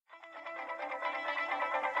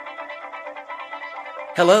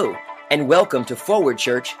Hello, and welcome to Forward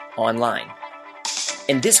Church Online.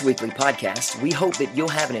 In this weekly podcast, we hope that you'll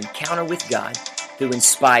have an encounter with God through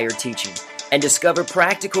inspired teaching and discover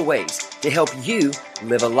practical ways to help you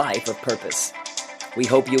live a life of purpose. We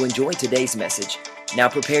hope you'll enjoy today's message. Now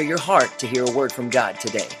prepare your heart to hear a word from God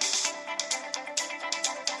today.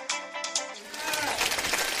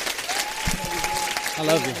 I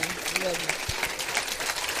love you.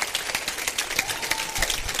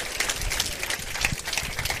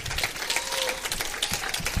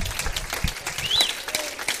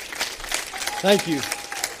 Thank you.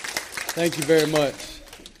 Thank you very much.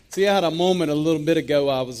 See, I had a moment a little bit ago.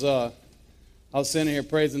 I was sitting here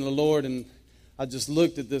praising the Lord, and I just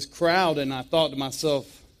looked at this crowd, and I thought to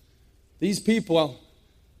myself, these people,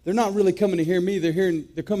 they're not really coming to hear me.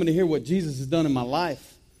 They're coming to hear what Jesus has done in my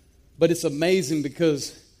life. But it's amazing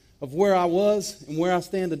because of where I was and where I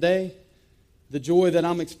stand today, the joy that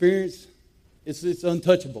I'm experiencing, it's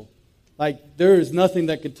untouchable. Like, there is nothing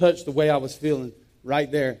that could touch the way I was feeling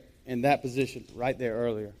right there in that position right there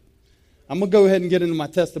earlier. I'm going to go ahead and get into my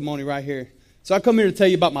testimony right here. So I come here to tell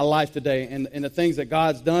you about my life today and the things that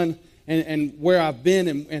God's done and where I've been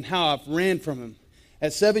and how I've ran from Him.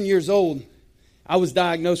 At 7 years old, I was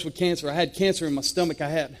diagnosed with cancer. I had cancer in my stomach. I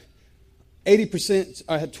had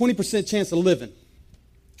 20% chance of living.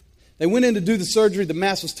 They went in to do the surgery. The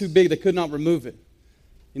mass was too big. They could not remove it.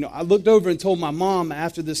 You know, I looked over and told my mom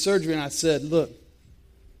after this surgery, and I said, look,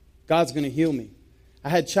 God's going to heal me. I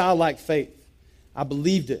had childlike faith. I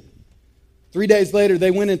believed it. 3 days later, they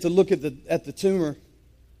went in to look at the tumor.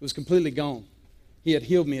 It was completely gone. He had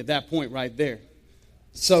healed me at that point right there.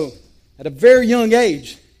 So, at a very young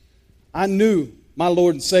age, I knew my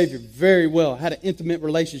Lord and Savior very well. I had an intimate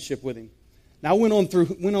relationship with Him. Now, I went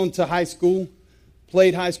on to high school,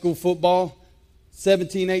 played high school football,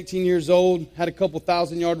 17, 18 years old, had a couple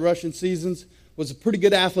 1,000-yard rushing seasons, was a pretty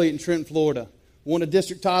good athlete in Trenton, Florida. Won a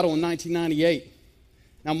district title in 1998.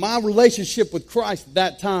 Now, my relationship with Christ at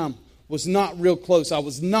that time was not real close. I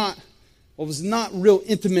was not real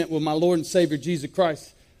intimate with my Lord and Savior, Jesus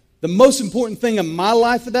Christ. The most important thing in my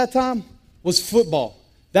life at that time was football.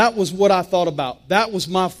 That was what I thought about. That was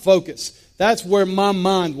my focus. That's where my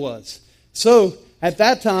mind was. So, at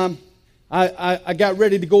that time, I got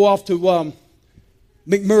ready to go off to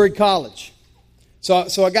McMurray College.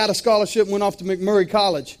 So I got a scholarship and went off to McMurray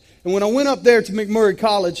College. And when I went up there to McMurray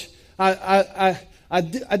College,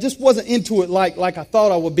 I just wasn't into it like I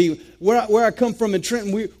thought I would be. Where I come from in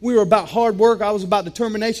Trenton, we were about hard work. I was about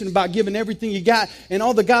determination, about giving everything you got. And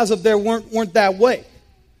all the guys up there weren't that way.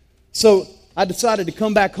 So I decided to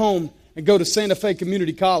come back home and go to Santa Fe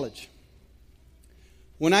Community College.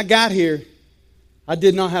 When I got here, I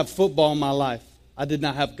did not have football in my life. I did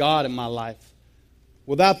not have God in my life.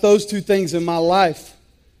 Without those two things in my life,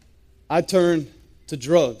 I turned to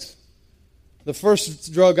drugs. The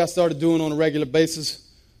first drug I started doing on a regular basis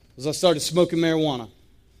was I started smoking marijuana.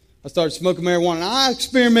 I started smoking marijuana. And I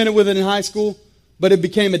experimented with it in high school, but it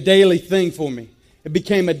became a daily thing for me. It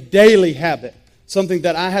became a daily habit, something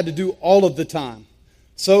that I had to do all of the time.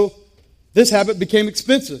 So this habit became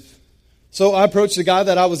expensive. So I approached the guy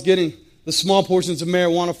that I was getting the small portions of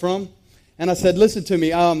marijuana from, and I said, listen to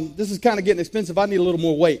me, this is kind of getting expensive. I need a little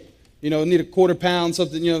more weight. I need a quarter pound,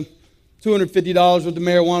 something, $250 worth of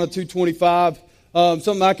marijuana, $225,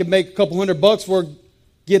 something I could make a couple $100 for,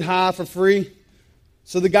 get high for free.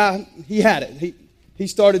 So the guy, he had it. He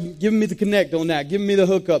started giving me the connect on that, giving me the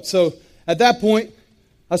hookup. So at that point,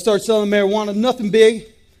 I started selling marijuana, nothing big.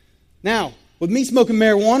 Now, with me smoking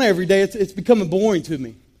marijuana every day, it's becoming boring to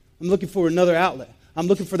me. I'm looking for another outlet. I'm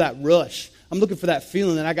looking for that rush. I'm looking for that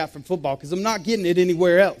feeling that I got from football because I'm not getting it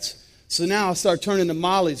anywhere else. So now I start turning to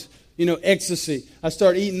Molly's, ecstasy. I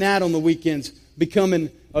start eating that on the weekends, becoming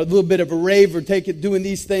a little bit of a raver, doing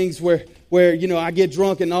these things where I get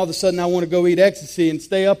drunk and all of a sudden I want to go eat ecstasy and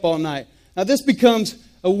stay up all night. Now this becomes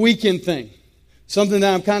a weekend thing, something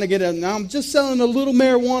that I'm kind of getting. Now I'm just selling a little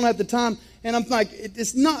marijuana at the time, and I'm like,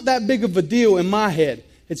 it's not that big of a deal in my head.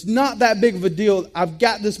 It's not that big of a deal. I've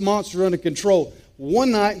got this monster under control.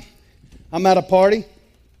 One night, I'm at a party.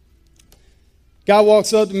 Guy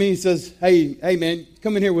walks up to me and says, hey man,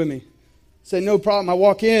 come in here with me. I say, no problem. I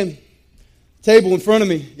walk in, table in front of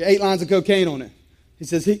me, 8 lines of cocaine on it. He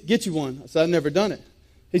says, get you one. I said, I've never done it.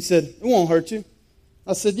 He said, it won't hurt you.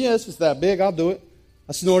 I said, yeah, it's just that big. I'll do it.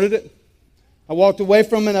 I snorted it. I walked away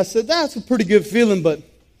from it and I said, that's a pretty good feeling, but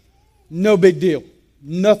no big deal.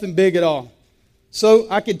 Nothing big at all. So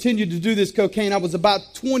I continued to do this cocaine. I was about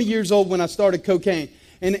 20 years old when I started cocaine.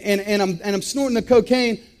 And I'm snorting the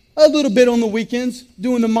cocaine a little bit on the weekends,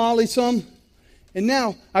 doing the Molly some. And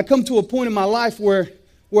now I come to a point in my life where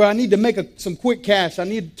where I need to make some quick cash. I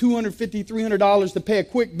need $250, $300 to pay a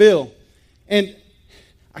quick bill. And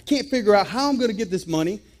I can't figure out how I'm going to get this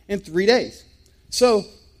money in 3 days. So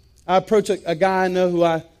I approach a guy I know who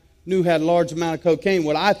I knew had a large amount of cocaine,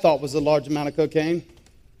 what I thought was a large amount of cocaine.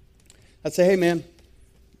 I'd say, hey, man,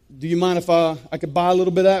 do you mind if I could buy a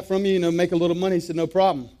little bit of that from you, make a little money? He said, no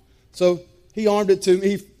problem. So he armed it to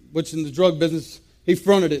me, which in the drug business, he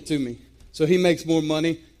fronted it to me. So he makes more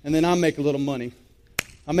money, and then I make a little money.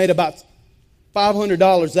 I made about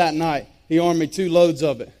 $500 that night. He armed me 2 loads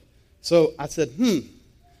of it. So I said,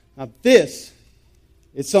 now this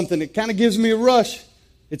is something that kind of gives me a rush.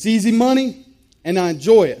 It's easy money, and I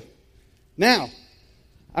enjoy it. Now,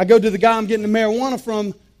 I go to the guy I'm getting the marijuana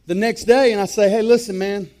from the next day, and I say, hey, listen,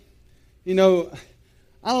 man, I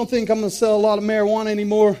don't think I'm going to sell a lot of marijuana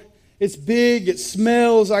anymore. It's big, it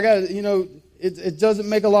smells, it doesn't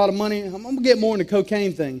make a lot of money. I'm going to get more in the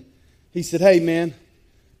cocaine thing. He said, hey, man,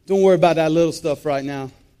 don't worry about that little stuff right now.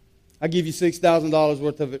 I'll give you $6,000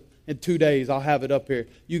 worth of it in 2 days. I'll have it up here.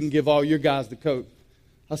 You can give all your guys the coke.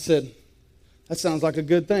 I said, that sounds like a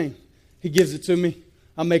good thing. He gives it to me.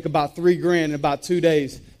 I make about $3,000 in about 2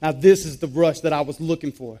 days. Now, this is the rush that I was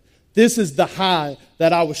looking for. This is the high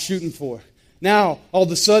that I was shooting for. Now, all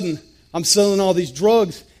of a sudden, I'm selling all these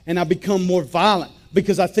drugs, and I become more violent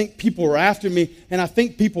because I think people are after me, and I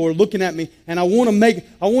think people are looking at me, and I want to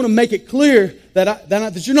make it clear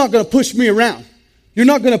that you're not going to push me around. You're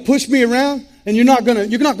not going to push me around, and you're not going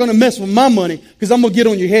to mess with my money because I'm going to get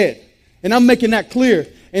on your head. And I'm making that clear.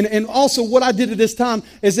 And also what I did at this time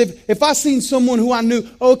is if I seen someone who I knew,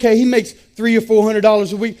 okay, he makes $300 or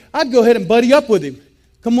 $400 a week, I'd go ahead and buddy up with him.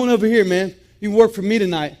 Come on over here, man. You work for me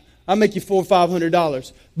tonight. I'll make you $400 or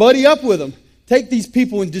 $500. Buddy up with them. Take these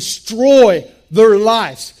people and destroy their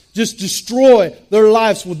lives. Just destroy their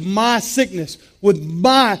lives with my sickness, with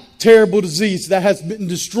my terrible disease that has been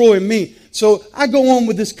destroying me. So I go on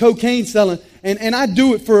with this cocaine selling, and I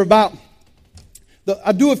do it for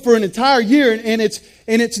an entire year, and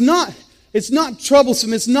it's not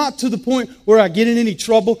troublesome. It's not to the point where I get in any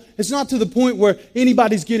trouble. It's not to the point where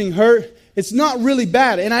anybody's getting hurt. It's not really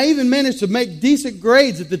bad. And I even managed to make decent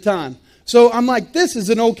grades at the time. So I'm like, this is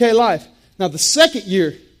an okay life. Now, the second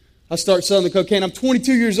year I start selling the cocaine, I'm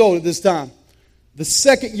 22 years old at this time. The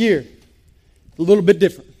second year, a little bit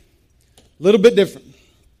different.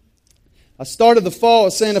 I started the fall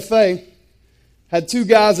at Santa Fe. Had 2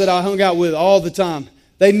 guys that I hung out with all the time.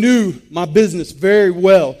 They knew my business very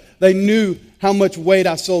well. They knew how much weight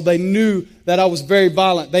I sold. They knew that I was very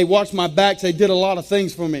violent. They watched my backs. They did a lot of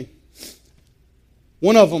things for me.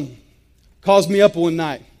 One of them calls me up one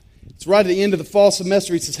night. It's right at the end of the fall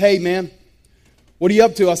semester. He says, hey, man, what are you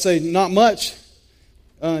up to? I say, not much.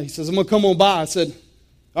 He says, I'm going to come on by. I said,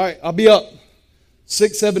 all right, I'll be up.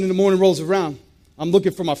 6, 7 in the morning rolls around. I'm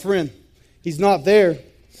looking for my friend. He's not there,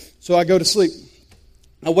 so I go to sleep.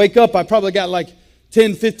 I wake up, I probably got like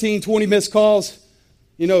 10, 15, 20 missed calls.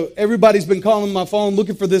 Everybody's been calling my phone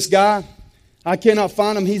looking for this guy. I cannot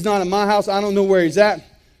find him. He's not at my house. I don't know where he's at.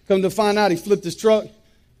 Come to find out, he flipped his truck.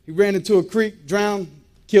 He ran into a creek, drowned,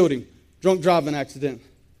 killed him. Drunk driving accident.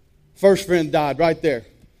 First friend died right there.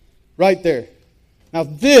 Right there. Now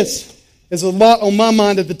this is a lot on my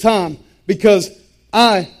mind at the time because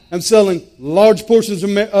I am selling large portions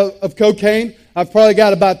of cocaine. I've probably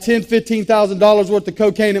got about $10,000, $15,000 worth of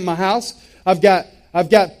cocaine in my house. I've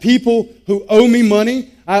got people who owe me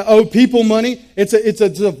money. I owe people money. It's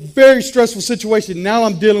a very stressful situation. Now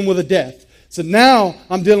I'm dealing with a death. So now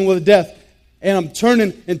I'm dealing with a death, and I'm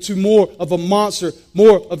turning into more of a monster,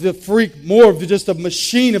 more of the freak, more of just a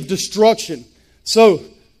machine of destruction. So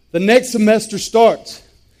the next semester starts.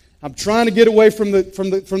 I'm trying to get away from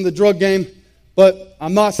the drug game, but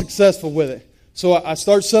I'm not successful with it. So I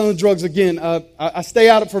start selling drugs again. I stay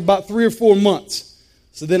out for about 3 or 4 months.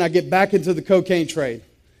 So then I get back into the cocaine trade,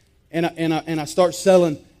 and I start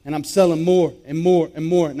selling, and I'm selling more and more and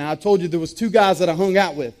more. Now I told you there was 2 guys that I hung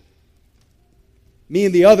out with. Me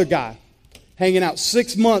and the other guy, hanging out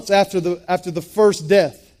 6 months after the first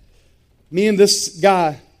death. Me and this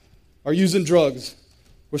guy are using drugs.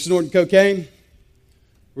 We're snorting cocaine.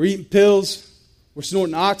 We're eating pills. We're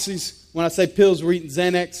snorting oxys. When I say pills, we're eating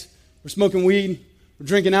Xanax. We're smoking weed. We're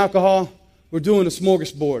drinking alcohol. We're doing a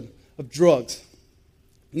smorgasbord of drugs.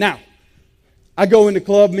 Now, I go in the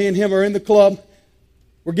club. Me and him are in the club.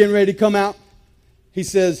 We're getting ready to come out. He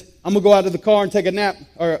says, I'm going to go out to the car and take a nap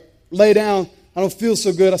or lay down. I don't feel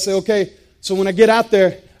so good. I say, okay. So when I get out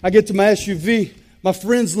there, I get to my SUV. My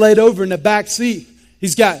friend's laid over in the back seat.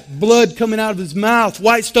 He's got blood coming out of his mouth,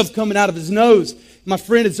 white stuff coming out of his nose. My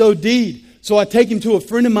friend is OD'd. So I take him to a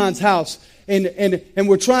friend of mine's house. and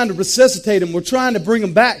we're trying to resuscitate him. We're trying to bring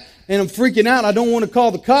him back. And I'm freaking out. I don't want to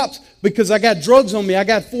call the cops because I got drugs on me. I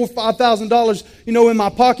got $4,000 or $5,000, in my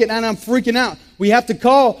pocket, and I'm freaking out. We have to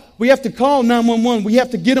call 911. We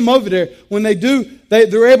have to get them over there. When they do,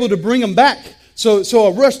 they're able to bring them back. So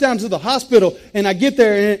I rush down to the hospital, and I get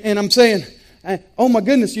there, and I'm saying, oh my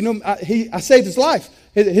goodness, I saved his life.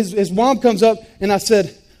 His mom comes up, and I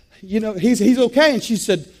said, he's okay. And she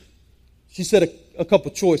said a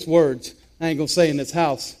couple choice words I ain't going to say in this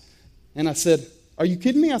house. And I said, are you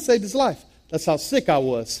kidding me? I saved his life. That's how sick I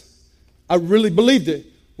was. I really believed it.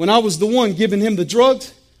 When I was the one giving him the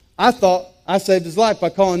drugs, I thought I saved his life by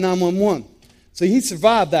calling 911. So he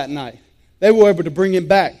survived that night. They were able to bring him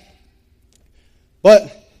back.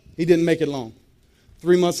 But he didn't make it long.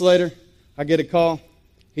 3 months later, I get a call.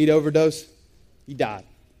 He'd overdosed. He died.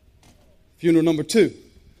 Funeral number 2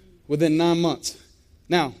 within 9 months.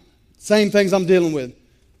 Now, same things I'm dealing with.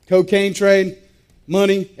 Cocaine trade,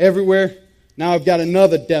 money everywhere. Now I've got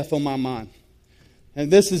another death on my mind.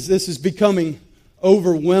 And this is becoming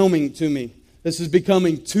overwhelming to me. This is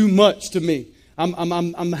becoming too much to me.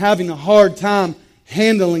 I'm having a hard time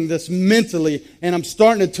handling this mentally, and I'm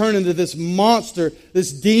starting to turn into this monster,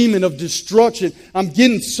 this demon of destruction. I'm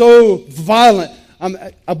getting so violent.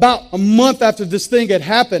 About a month after this thing had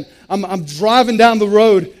happened, I'm driving down the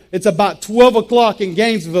road. It's about 12 o'clock in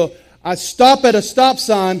Gainesville. I stop at a stop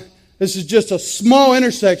sign. This is just a small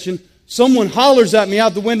intersection. Someone hollers at me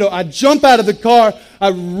out the window. I jump out of the car. I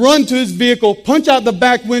run to his vehicle, punch out the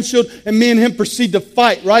back windshield, and me and him proceed to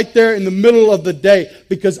fight right there in the middle of the day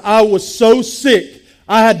because I was so sick.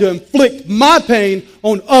 I had to inflict my pain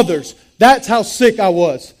on others. That's how sick I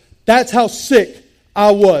was. That's how sick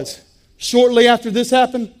I was. Shortly after this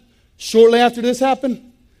happened,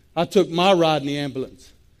 I took my ride in the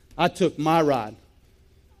ambulance. I took my ride.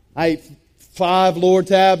 I ate 5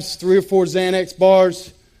 Lortabs, 3 or 4 Xanax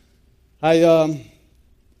bars. I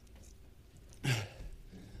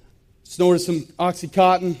snorted some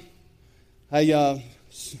Oxycontin. I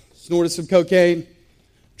snorted some cocaine.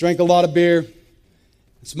 Drank a lot of beer.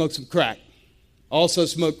 Smoked some crack. Also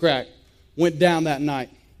smoked crack. Went down that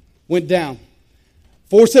night. Went down.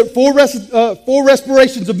 4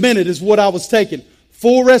 respirations a minute is what I was taking.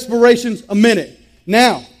 4 respirations a minute.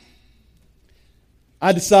 Now,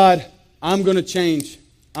 I decide I'm going to change.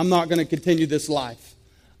 I'm not going to continue this life.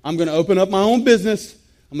 I'm going to open up my own business.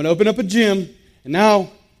 I'm going to open up a gym. And now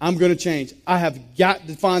I'm going to change. I have got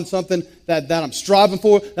to find something that I'm striving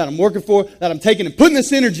for, that I'm working for, that I'm taking and putting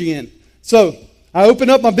this energy in. So I open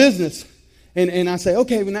up my business. And I say,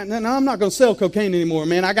 okay, now I'm not going to sell cocaine anymore,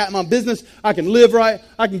 man. I got my business. I can live right.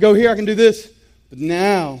 I can go here. I can do this. But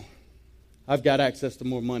now I've got access to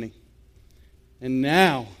more money. And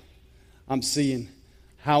now I'm seeing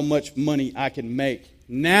how much money I can make.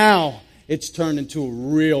 Now it's turned into a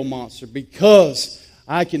real monster because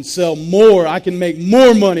I can sell more. I can make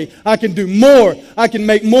more money. I can do more. I can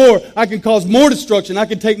make more. I can cause more destruction. I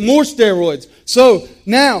can take more steroids. So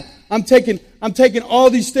now I'm taking all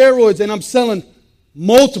these steroids and I'm selling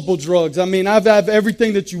multiple drugs. I mean, I have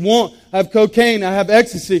everything that you want. I have cocaine. I have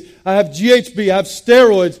ecstasy. I have GHB. I have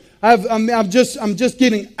steroids. I'm just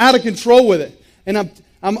getting out of control with it. And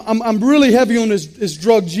I'm really heavy on this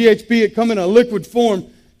drug GHB. It come in a liquid form,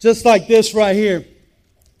 just like this right here.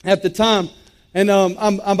 At the time, and I'm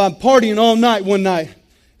partying all night one night.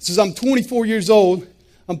 Says I'm 24 years old.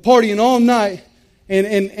 I'm partying all night,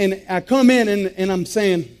 and I come in and I'm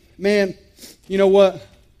saying, man, you know what?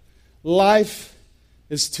 Life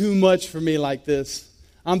is too much for me like this.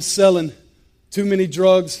 I'm selling too many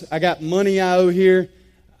drugs. I got money I owe here.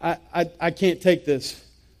 I can't take this.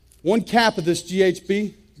 1 cap of this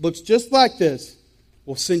GHB looks just like this.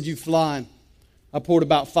 Will send you flying. I poured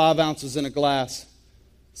about 5 ounces in a glass.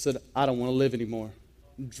 Said, I don't want to live anymore.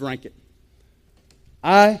 Drank it.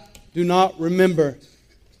 I do not remember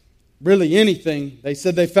really anything. They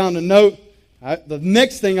said they found a note. The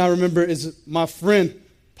next thing I remember is my friend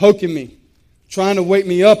poking me, trying to wake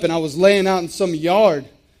me up, and I was laying out in some yard,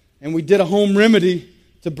 and we did a home remedy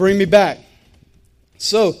to bring me back.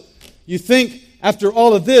 So, you think after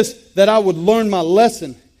all of this that I would learn my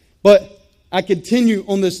lesson, but I continue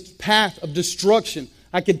on this path of destruction.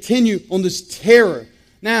 I continue on this terror.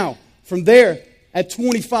 Now, from there, at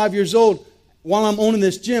 25 years old, while I'm owning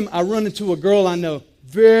this gym, I run into a girl I know.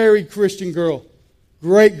 Very Christian girl.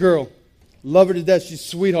 Great girl. Love her to death. She's a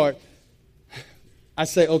sweetheart. I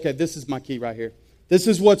say, okay, this is my key right here. This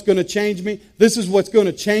is what's going to change me. This is what's going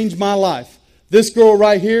to change my life. This girl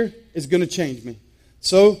right here is going to change me.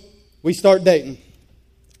 So, we start dating.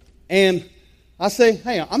 And I say,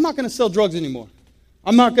 hey, I'm not going to sell drugs anymore.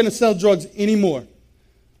 I'm not going to sell drugs anymore.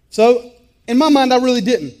 So, in my mind, I really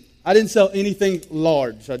didn't. I didn't sell anything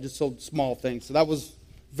large. I just sold small things. So that was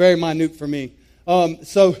very minute for me.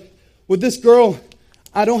 So with this girl,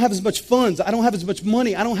 I don't have as much funds. I don't have as much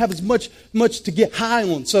money. I don't have as much to get high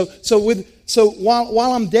on. So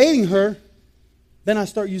while I'm dating her, then I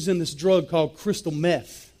start using this drug called crystal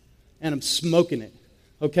meth, and I'm smoking it.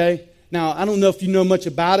 Okay? Now, I don't know if you know much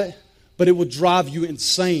about it, but it will drive you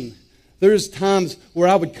insane. There's times where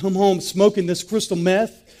I would come home smoking this crystal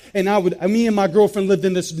meth, and me and my girlfriend lived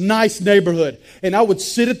in this nice neighborhood, and I would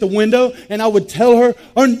sit at the window, and I would tell her,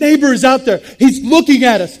 our neighbor is out there. He's looking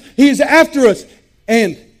at us. He is after us.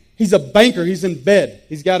 And he's a banker. He's in bed.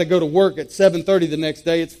 He's got to go to work at 7:30 the next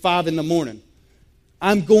day. It's 5 in the morning.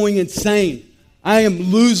 I'm going insane. I am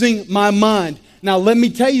losing my mind. Now, let me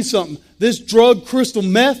tell you something. This drug, crystal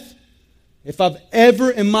meth, if I've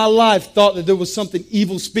ever in my life thought that there was something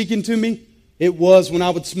evil speaking to me, it was when I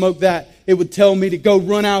would smoke that. It would tell me to go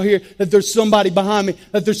run out here, that there's somebody behind me,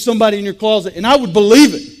 that there's somebody in your closet. And I would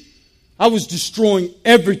believe it. I was destroying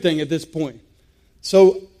everything at this point.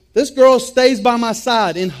 So this girl stays by my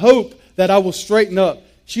side in hope that I will straighten up.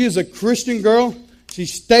 She is a Christian girl. She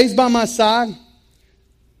stays by my side.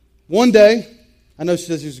 One day, I know she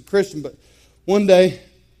says she's a Christian, but one day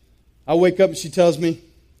I wake up and she tells me,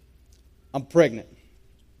 I'm pregnant.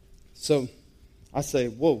 So I say,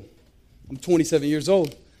 whoa, I'm 27 years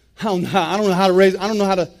old. I don't know how to raise, I don't know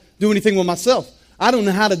how to do anything with myself. I don't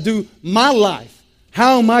know how to do my life.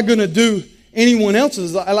 How am I going to do anyone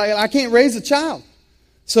else's? I can't raise a child.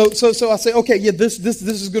 So I say, okay, yeah, this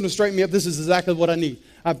is going to straighten me up. This is exactly what I need.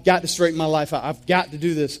 I've got to straighten my life out. I've got to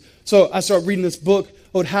do this. So I start reading this book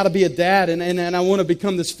on how to be a dad, and I want to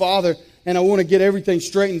become this father, and I want to get everything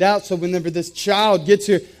straightened out so whenever this child gets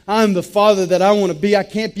here, I'm the father that I want to be. I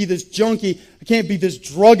can't be this junkie. I can't be this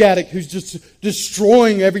drug addict who's just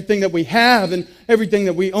destroying everything that we have and everything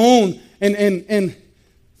that we own. And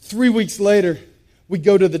 3 weeks later, we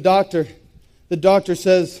go to the doctor. The doctor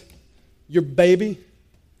says, your baby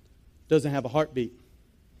doesn't have a heartbeat.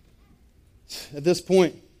 At this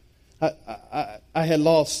point, I had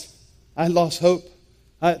lost hope.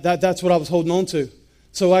 That's what I was holding on to.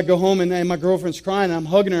 So I go home and my girlfriend's crying. And I'm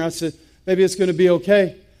hugging her. I said, "Maybe it's going to be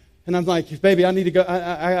okay." And I'm like, "Baby, I need to go.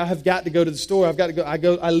 I have got to go to the store. I've got to go."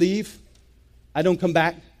 I leave. I don't come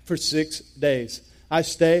back for 6 days. I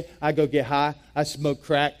stay. I go get high. I smoke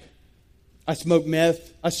crack. I smoke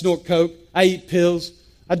meth. I snort coke. I eat pills.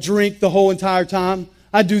 I drink the whole entire time.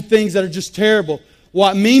 I do things that are just terrible.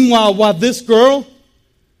 Meanwhile, while this girl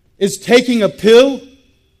is taking a pill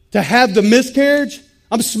to have the miscarriage,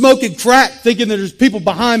 I'm smoking crack thinking that there's people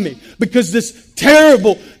behind me because this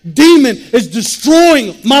terrible demon is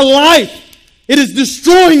destroying my life. It is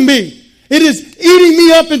destroying me. It is eating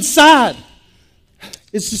me up inside.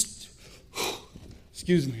 It's just,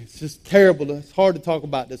 excuse me, it's just terrible. It's hard to talk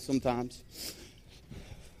about this sometimes.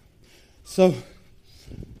 So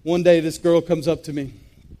one day this girl comes up to me,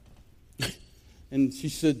 and she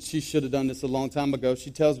should have done this a long time ago.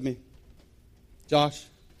 She tells me, "Josh,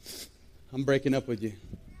 I'm breaking up with you."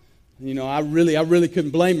 You know, I really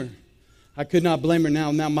couldn't blame her. I could not blame her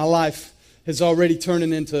now. Now my life is already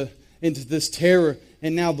turning into this terror.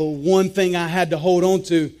 And now the one thing I had to hold on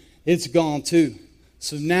to, it's gone too.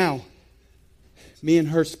 So now, me and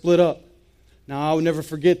her split up. Now I will never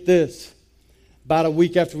forget this. About a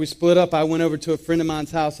week after we split up, I went over to a friend of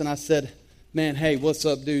mine's house and I said, "Man, hey, what's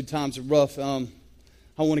up, dude? Times are rough.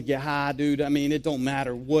 I want to get high, dude. I mean, it don't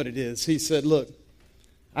matter what it is." He said, "Look,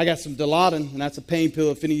 I got some Dilaudid, and that's a pain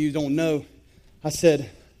pill if any of you don't know." I said,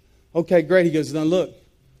 "Okay, great." He goes, "Now look,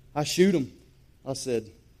 I shoot him." I said,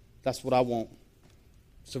 "That's what I want."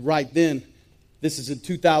 So right then, this is in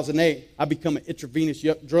 2008, I become an intravenous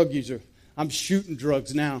drug user. I'm shooting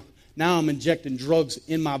drugs now. Now I'm injecting drugs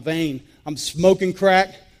in my vein. I'm smoking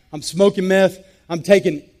crack. I'm smoking meth. I'm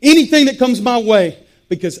taking anything that comes my way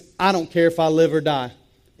because I don't care if I live or die.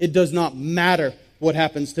 It does not matter what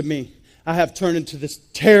happens to me. I have turned into this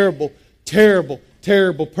terrible, terrible,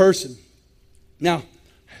 terrible person. Now,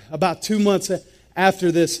 about 2 months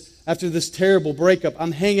after this terrible breakup,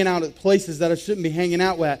 I'm hanging out at places that I shouldn't be hanging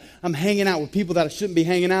out with. I'm hanging out with people that I shouldn't be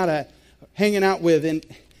hanging out with. And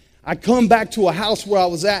I come back to a house where I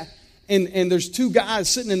was at, and there's two guys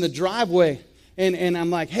sitting in the driveway. And I'm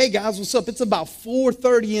like, "Hey, guys, what's up?" It's about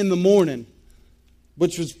 4:30 in the morning,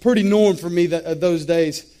 which was pretty norm for me those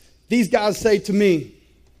days. These guys say to me,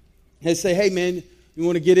 they say, "Hey, man, you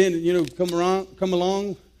want to get in and, come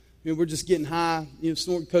along? We're just getting high,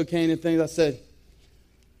 snorting cocaine and things." I said,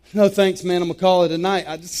 "No, thanks, man. I'm going to call it a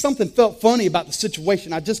night." Something felt funny about the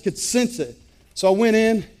situation. I just could sense it. So I went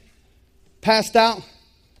in, passed out,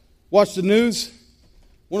 watched the news.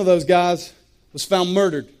 One of those guys was found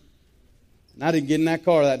murdered. And I didn't get in that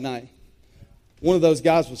car that night. One of those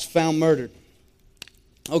guys was found murdered.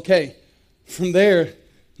 Okay, from there,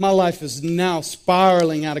 my life is now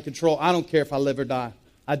spiraling out of control. I don't care if I live or die.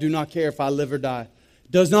 I do not care if I live or die.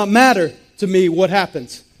 It does not matter to me what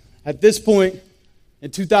happens. At this point,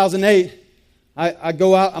 in 2008, I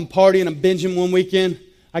go out, I'm partying, I'm binging one weekend.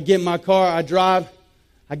 I get in my car, I drive,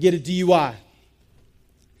 I get a DUI. At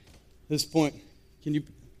this point, can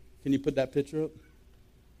you put that picture up?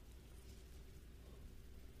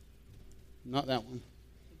 Not that one.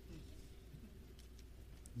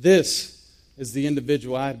 This is the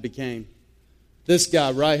individual I became. This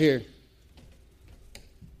guy right here.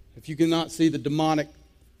 If you cannot see the demonic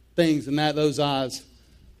things in those eyes,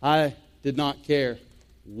 I did not care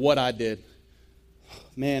what I did.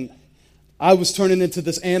 Man, I was turning into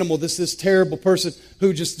this animal, this terrible person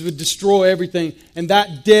who just would destroy everything. And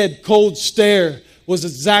that dead, cold stare was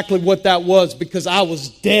exactly what that was, because I was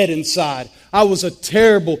dead inside. I was a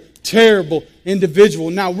terrible, terrible individual.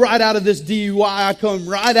 Now, right out of this DUI, I come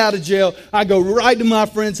right out of jail. I go right to my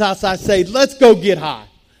friend's house. I say, let's go get high.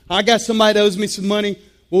 I got somebody that owes me some money.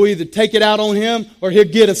 We'll either take it out on him or he'll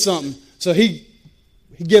get us something. So he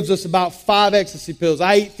gives us about 5 ecstasy pills.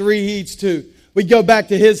 I eat 3, he eats 2. We go back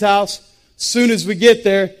to his house. As soon as we get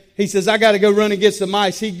there, he says, I got to go run and get some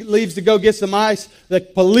ice. He leaves to go get some ice. The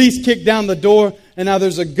police kick down the door, and now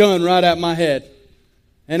there's a gun right at my head.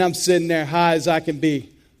 And I'm sitting there high as I can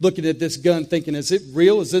be, looking at this gun thinking, is it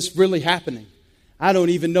real? Is this really happening? I don't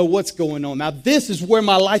even know what's going on. Now, this is where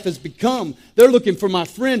my life has become. They're looking for my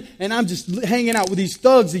friend, and I'm just hanging out with these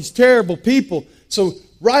thugs, these terrible people. So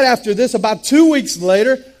right after this, about 2 weeks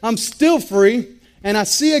later, I'm still free, and I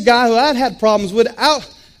see a guy who I'd had problems with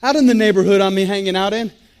out in the neighborhood I'm hanging out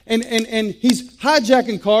in, and he's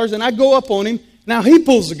hijacking cars, and I go up on him. Now, he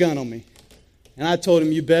pulls the gun on me, and I told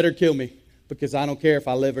him, you better kill me, because I don't care if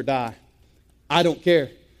I live or die. I don't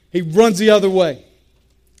care. He runs the other way.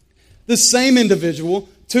 This same individual,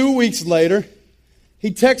 2 weeks later,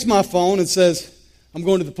 he texts my phone and says, I'm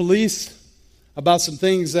going to the police about some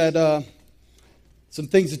things that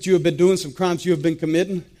you have been doing, some crimes you have been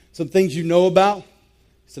committing, some things you know about. He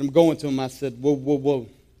said, I'm going to him. I said, whoa.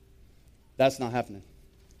 That's not happening.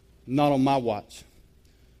 Not on my watch.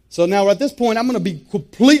 So now at this point, I'm going to be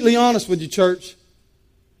completely honest with you, church.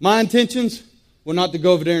 My intentions were not to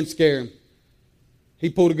go over there and scare him. He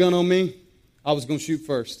pulled a gun on me. I was going to shoot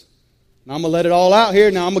first. Now I'm going to let it all out here.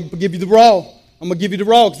 Now I'm going to give you the raw. I'm going to give you the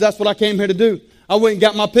raw because that's what I came here to do. I went and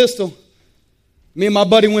got my pistol. Me and my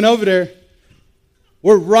buddy went over there.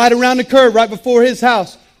 We're right around the curve, right before his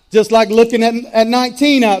house. Just like looking at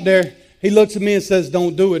 19 out there. He looks at me and says,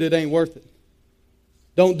 don't do it. It ain't worth it.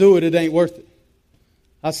 Don't do it. It ain't worth it.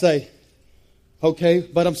 I say, okay,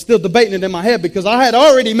 but I'm still debating it in my head because I had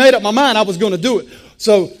already made up my mind I was going to do it.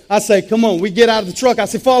 So I say, come on, we get out of the truck. I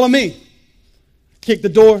say, follow me. Kick the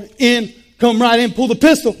door in, come right in, pull the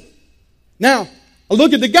pistol. Now, I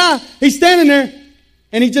look at the guy. He's standing there,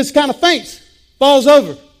 and he just kind of faints, falls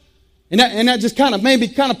over. And that just kind of made me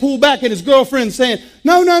kind of pull back at his girlfriend saying,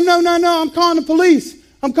 no, I'm calling the police.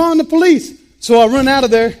 I'm calling the police. So I run out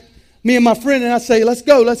of there, me and my friend, and I say, let's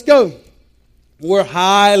go. We're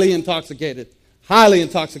highly intoxicated.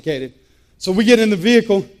 So we get in the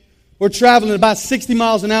vehicle. We're traveling about 60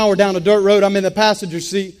 miles an hour down a dirt road. I'm in the passenger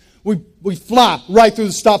seat. We fly right through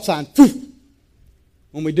the stop sign.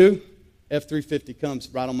 When we do, F-350 comes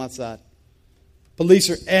right on my side. Police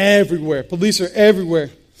are everywhere.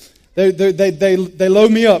 They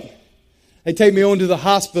load me up. They take me on to the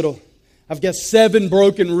hospital. I've got 7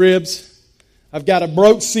 broken ribs. I've got a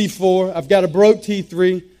broke C4. I've got a broke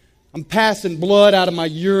T3. I'm passing blood out of my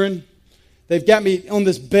urine. They've got me on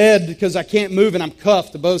this bed because I can't move and I'm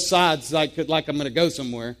cuffed to both sides like I'm going to go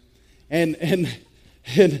somewhere. And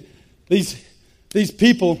these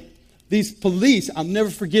people, these police, I'll never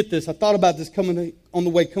forget this. I thought about this coming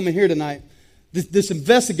here tonight. This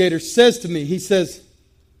investigator says to me, he says,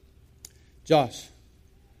 Josh,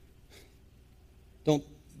 don't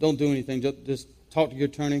do anything. Just talk to your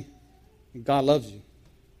attorney. God loves you.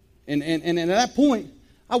 And at that point,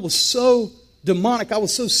 I was so demonic. I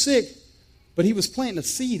was so sick. But he was planting a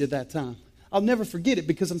seed at that time. I'll never forget it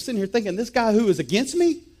because I'm sitting here thinking, this guy who is against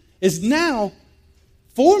me is now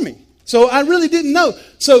for me. So I really didn't know.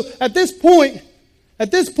 So at this point,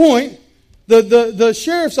 the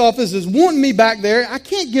sheriff's office is wanting me back there. I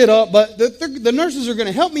can't get up, but the nurses are going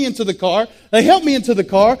to help me into the car. They help me into the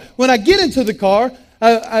car. When I get into the car,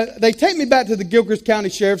 they take me back to the Gilchrist County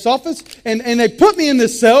Sheriff's Office, and they put me in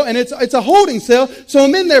this cell, and it's a holding cell. So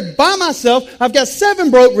I'm in there by myself. I've got 7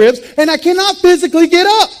 broke ribs, and I cannot physically get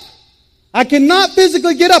up. I got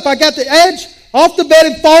the edge off the bed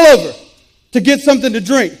and fall over to get something to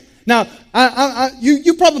drink. Now,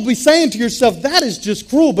 you're probably saying to yourself, that is just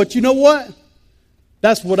cruel. But you know what?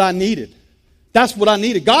 That's what I needed. That's what I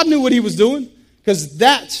needed. God knew what he was doing, because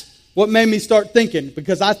that's what made me start thinking.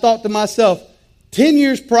 Because I thought to myself, 10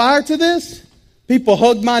 years prior to this, people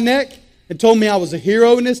hugged my neck and told me I was a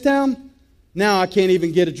hero in this town. Now I can't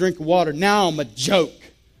even get a drink of water. Now I'm a joke.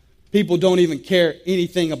 People don't even care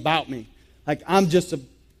anything about me. Like, I'm just a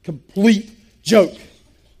complete joke.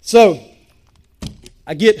 So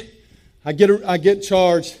I get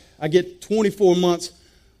charged. I get 24 months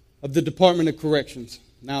of the Department of Corrections.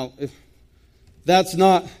 Now, if that's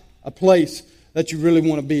not a place that you really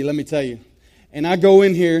want to be, let me tell you. And I go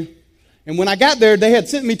in here, and when I got there, they had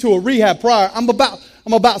sent me to a rehab prior. I'm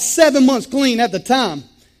about 7 months clean at the time.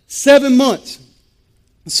 7 months.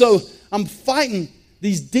 So I'm fighting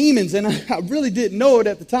these demons, and I really didn't know it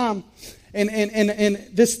at the time. And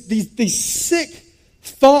these sick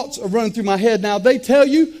thoughts are running through my head. Now, they tell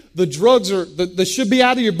you the drugs they should be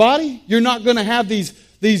out of your body. You're not going to have these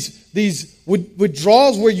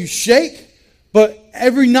withdrawals where you shake. But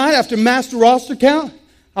every night after master roster count,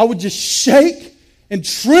 I would just shake and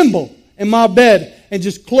tremble in my bed and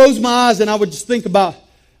just close my eyes, and I would just think about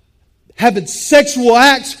having sexual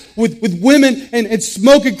acts with women and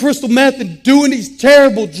smoking crystal meth and doing these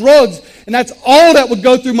terrible drugs. And that's all that would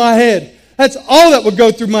go through my head. That's all that would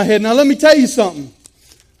go through my head. Now, let me tell you something.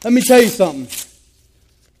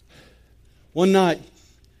 One night,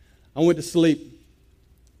 I went to sleep,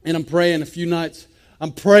 and I'm praying a few nights.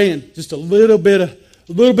 I'm praying just a little bit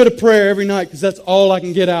of prayer every night, because that's all I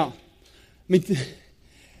can get out.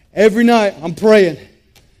 Every night I'm praying.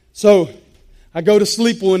 So I go to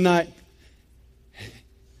sleep one night.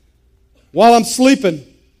 While I'm sleeping,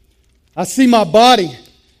 I see my body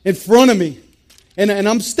in front of me, and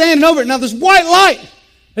I'm standing over it. Now this white light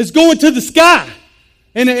is going to the sky,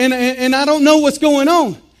 and I don't know what's going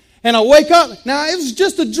on. And I wake up. Now it was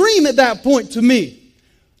just a dream at that point to me.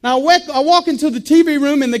 Now, I walk into the TV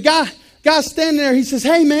room, and the guy's standing there. He says,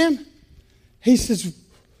 "Hey, man." He says,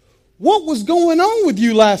 "What was going on with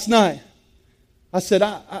you last night?" I said,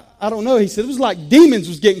 I don't know. He said, "It was like demons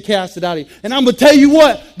was getting casted out of you." And I'm going to tell you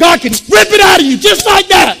what, God can rip it out of you just like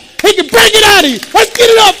that. He can bring it out of you. Let's get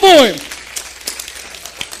it up for him.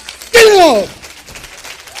 Get it up.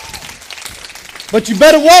 But you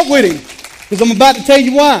better walk with him, because I'm about to tell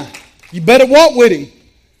you why. You better walk with him.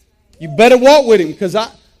 You better walk with him, because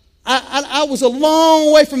I was a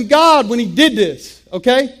long way from God when he did this,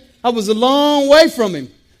 okay? I was a long way from him.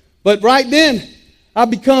 But right then, I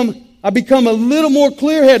become a little more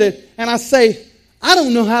clear-headed, and I say, I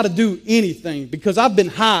don't know how to do anything, because I've been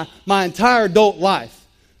high my entire adult life.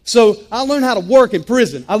 So I learned how to work in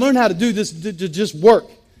prison. I learned how to do this, to just work.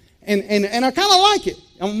 And I kind of like it.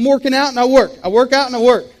 I'm working out and I work. I work out and I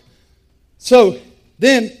work. So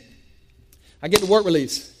then I get the work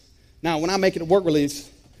release. Now, when I make it a work release,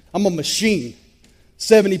 I'm a machine.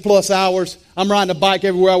 70 plus hours. I'm riding a bike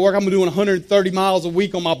everywhere I work. I'm doing 130 miles a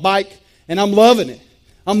week on my bike, and I'm loving it.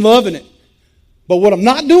 I'm loving it. But what I'm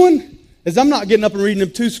not doing is I'm not getting up and reading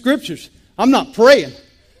them 2 scriptures. I'm not praying.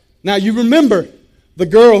 Now, you remember the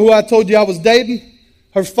girl who I told you I was dating?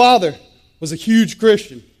 Her father was a huge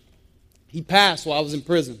Christian. He passed while I was in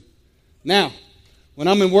prison. Now, when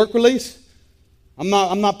I'm in work release, I'm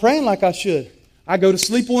not praying like I should. I go to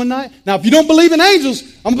sleep one night. Now, if you don't believe in angels,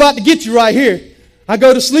 I'm about to get you right here. I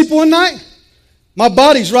go to sleep one night. My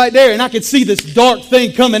body's right there, and I can see this dark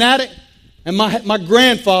thing coming at it. And my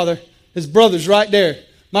grandfather, his brother's right there.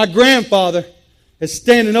 My grandfather is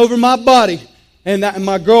standing over my body, and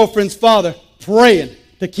my girlfriend's father praying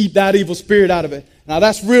to keep that evil spirit out of it. Now,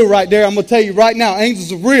 that's real right there. I'm going to tell you right now,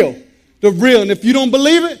 angels are real. They're real. And if you don't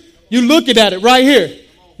believe it, you're looking at it right here.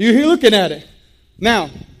 You're here looking at it.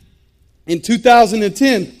 Now, in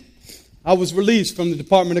 2010, I was released from the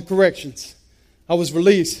Department of Corrections. I was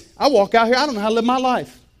released. I walk out here. I don't know how to live my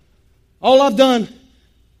life. All I've done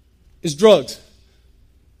is drugs.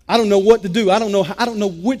 I don't know what to do. I don't know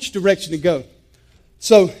which direction to go.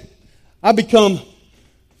 So I become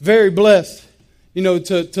very blessed. You know,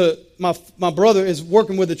 to my brother is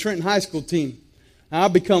working with the Trenton High School team. And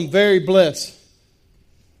I've become very blessed.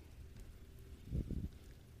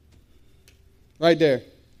 Right there.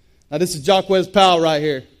 Now, this is Jacquez Powell right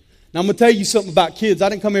here. Now, I'm going to tell you something about kids. I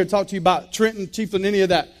didn't come here to talk to you about Trenton, Chiefland, any of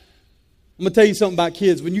that. I'm going to tell you something about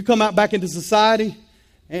kids. When you come out back into society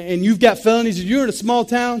and you've got felonies and you're in a small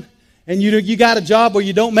town and you got a job where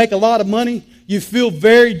you don't make a lot of money, you feel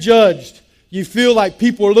very judged. You feel like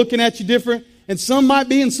people are looking at you different, and some might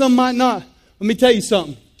be and some might not. Let me tell you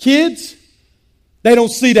something. Kids, they don't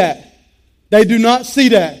see that. They do not see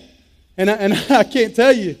that. And I can't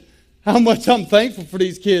tell you how much I'm thankful for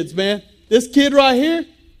these kids, man. This kid right here,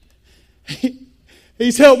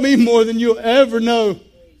 he's helped me more than you'll ever know.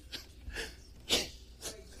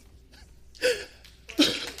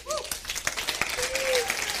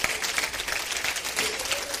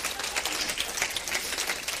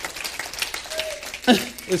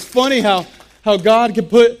 It's funny how God can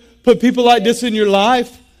put people like this in your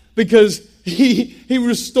life, because He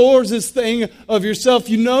restores this thing of yourself.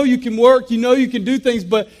 You know you can work, you know you can do things,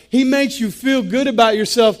 but He makes you feel good about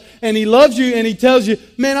yourself, and He loves you, and He tells you,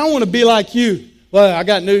 man, I want to be like you. Well, I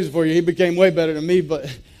got news for you. He became way better than me, but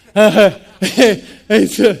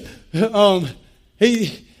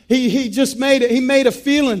He just made it. He made a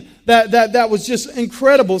feeling that was just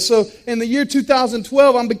incredible. So in the year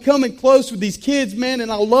 2012, I'm becoming close with these kids, man, and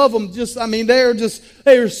I love them.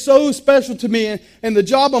 They are so special to me. And the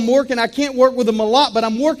job I'm working, I can't work with them a lot, but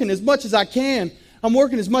I'm working as much as I can.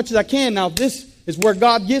 Now, this is where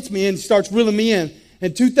God gets me and starts reeling me in.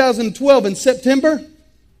 In 2012, in September,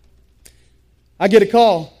 I get a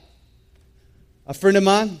call. A friend of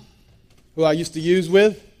mine, who I used to use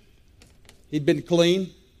with, he'd been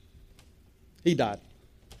clean. He died.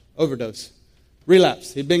 Overdose.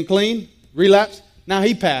 Relapse. He'd been clean. Relapse. Now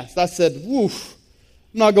he passed. I said, woof,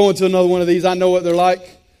 I'm not going to another one of these. I know what they're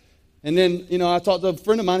like. And then, I talked to a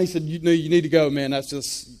friend of mine. He said, you need to go, man. That's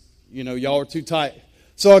just, y'all are too tight.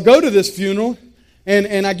 So I go to this funeral,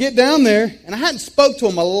 and I get down there, and I hadn't spoke to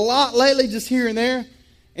him a lot lately, just here and there.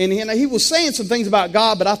 And he was saying some things about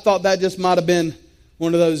God, but I thought that just might have been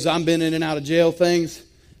one of those I'm been in and out of jail things.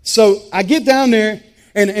 So I get down there,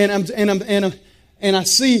 and I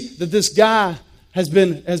see that this guy has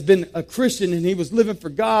been a Christian, and he was living for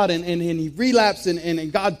God, and he relapsed,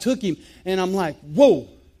 and God took him. And I'm like, whoa,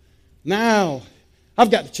 now I've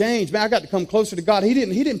got to change, man. I got to come closer to God. He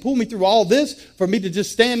didn't pull me through all this for me to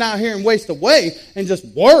just stand out here and waste away and just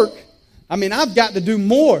work. I mean, I've got to do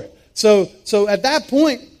more. So at that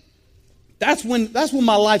point, that's when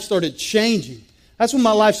my life started changing. That's when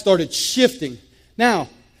my life started shifting. Now,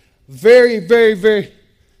 very, very, very.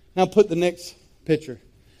 Now put the next picture.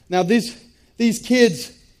 Now these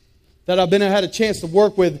kids that I've had a chance to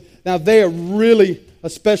work with, now they are really a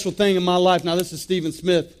special thing in my life. Now this is Stephen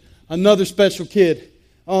Smith, another special kid.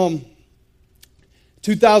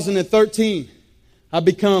 2013, I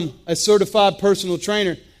become a certified personal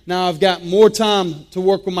trainer. Now I've got more time to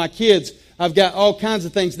work with my kids. I've got all kinds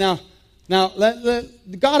of things. Now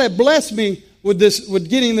God had blessed me with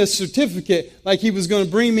getting this certificate, like He was going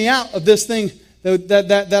to bring me out of this thing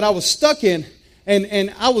that I was stuck in.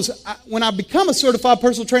 And when I become a certified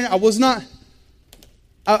personal trainer, I was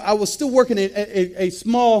still working a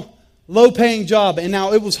small, low-paying job. And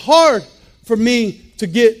now it was hard for me to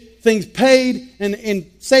get things paid, and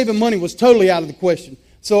saving money was totally out of the question.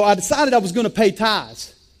 So I decided I was going to pay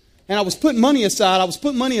tithes. And I was putting money aside.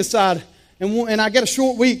 And I got a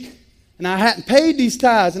short week, and I hadn't paid these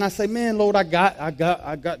tithes. And I say, man, Lord, I got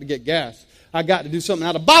to get gas. I got to do something.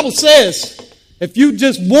 Now the Bible says, if you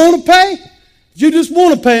just want to pay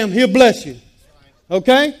Him, He'll bless you.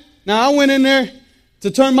 Okay? Now I went in there to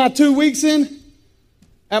turn my 2 weeks in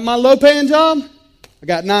at my low-paying job. I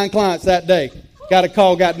got 9 clients that day. Got a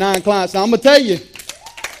call, got 9 clients. Now I'm going to tell you,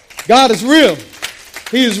 God is real.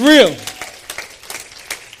 He is real.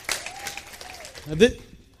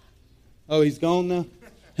 He's gone now?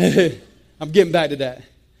 I'm getting back to that.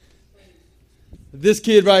 This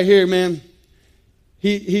kid right here, man,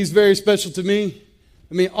 he's very special to me.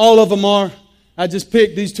 I mean, all of them are. I just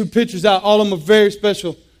picked these 2 pictures out. All of them are very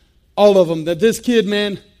special. All of them. That this kid,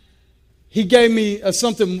 man, he gave me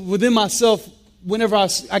something within myself. Whenever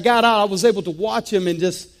I got out, I was able to watch him, and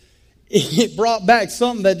just it brought back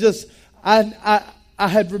something that just I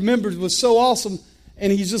had remembered was so awesome.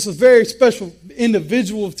 And he's just a very special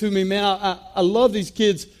individual to me, man. I love these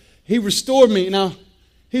kids. He restored me. Now,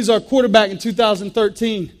 he's our quarterback in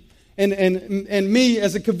 2013. And me,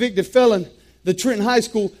 as a convicted felon, the Trenton High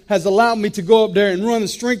School has allowed me to go up there and run the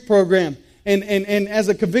strength program. And as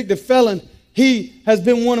a convicted felon, he has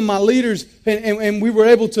been one of my leaders. And we were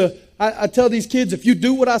able to, I tell these kids, if you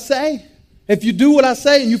do what I say and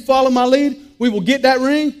you follow my lead, we will get that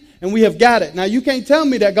ring, and we have got it. Now, you can't tell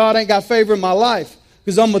me that God ain't got favor in my life,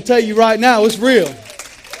 because I'm going to tell you right now, it's real.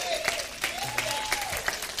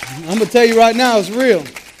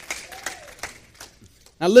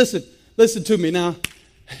 Now, listen to me. Now,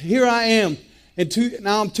 here I am.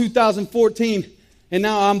 Now I'm 2014, and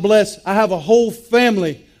now I'm blessed. I have a whole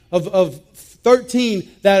family of 13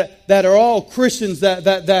 that are all Christians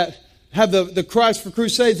that have the Christ for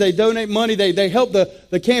Crusades. They donate money. They help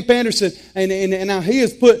the Camp Anderson, and now He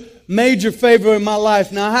has put major favor in my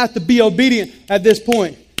life. Now, I have to be obedient at this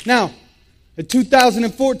point. Now, in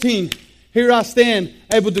 2014, here I stand,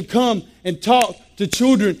 able to come and talk to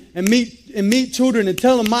children and meet children and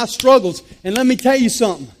tell them my struggles. And let me tell you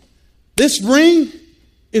something. This ring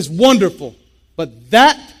is wonderful. But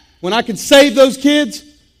that, when I can save those kids,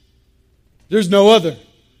 there's no other.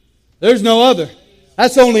 There's no other.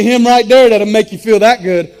 That's only Him right there that'll make you feel that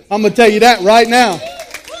good. I'm going to tell you that right now.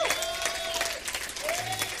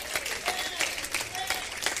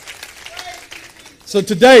 So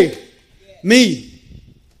today, me,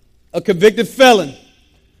 a convicted felon,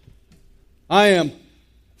 I am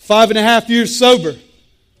 5.5 years sober.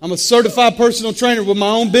 I'm a certified personal trainer with my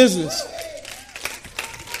own business.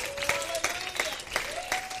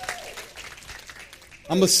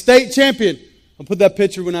 I'm a state champion. I'll put that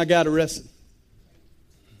picture when I got arrested.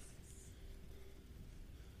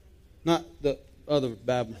 Not the other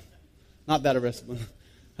bad one. Not that arrested one.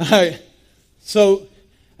 All right. So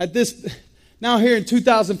now here in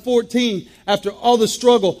 2014, after all the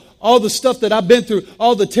struggle, all the stuff that I've been through,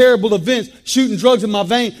 all the terrible events, shooting drugs in my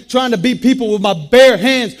vein, trying to beat people with my bare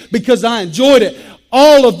hands because I enjoyed it.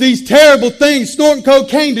 All of these terrible things, snorting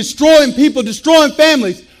cocaine, destroying people, destroying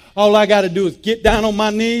families. All I got to do is get down on my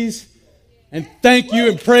knees and thank you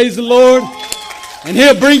and praise the Lord. And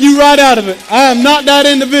He'll bring you right out of it. I am not that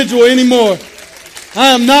individual anymore. I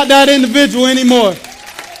am not that individual anymore.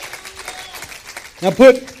 Now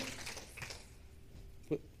put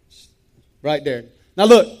right there. Now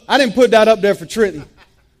look, I didn't put that up there for Trenton.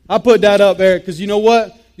 I put that up there because you know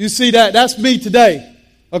what? You see that? That's me today.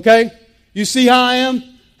 Okay? You see how I am?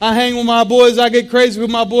 I hang with my boys. I get crazy with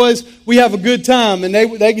my boys. We have a good time. And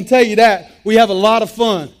they can tell you that. We have a lot of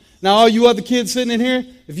fun. Now all you other kids sitting in here,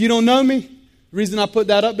 if you don't know me, the reason I put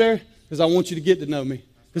that up there is I want you to get to know me.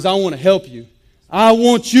 Because I want to help you. I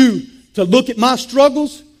want you to look at my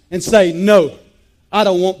struggles and say, no, I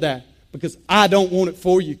don't want that. Because I don't want it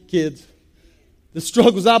for you, kids. The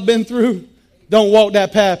struggles I've been through, don't walk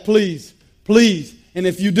that path, please. Please. And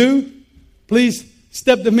if you do, please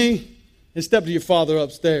step to me and step to your father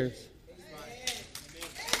upstairs.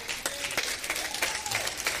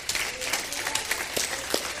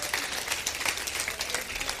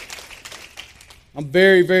 I'm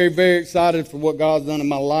very, very, very excited for what God's done in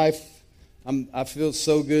my life. I feel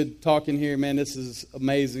so good talking here, man. This is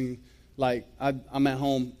amazing. Like, I'm at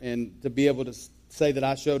home, and to be able to say that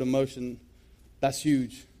I showed emotion, that's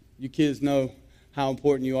huge. You kids know how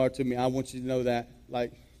important you are to me. I want you to know that.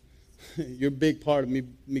 Like, you're a big part of me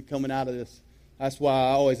coming out of this. That's why I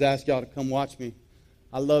always ask y'all to come watch me.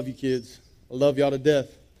 I love you kids. I love y'all to death.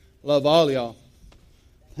 I love all of y'all.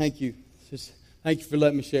 Thank you. Thank you for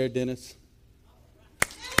letting me share, Dennis.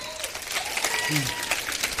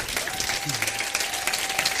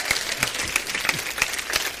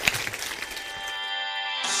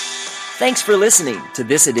 Thanks for listening to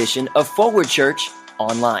this edition of Forward Church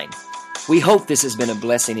Online. We hope this has been a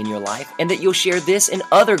blessing in your life and that you'll share this and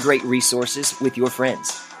other great resources with your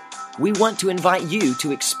friends. We want to invite you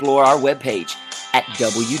to explore our webpage at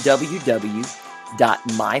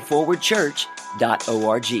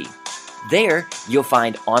www.myforwardchurch.org. There, you'll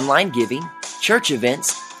find online giving, church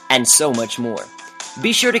events, and so much more.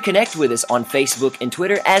 Be sure to connect with us on Facebook and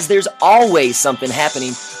Twitter, as there's always something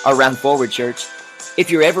happening around Forward Church. If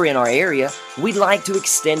you're ever in our area, we'd like to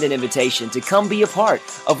extend an invitation to come be a part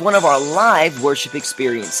of one of our live worship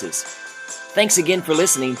experiences. Thanks again for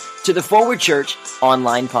listening to the Forward Church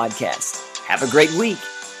Online Podcast. Have a great week.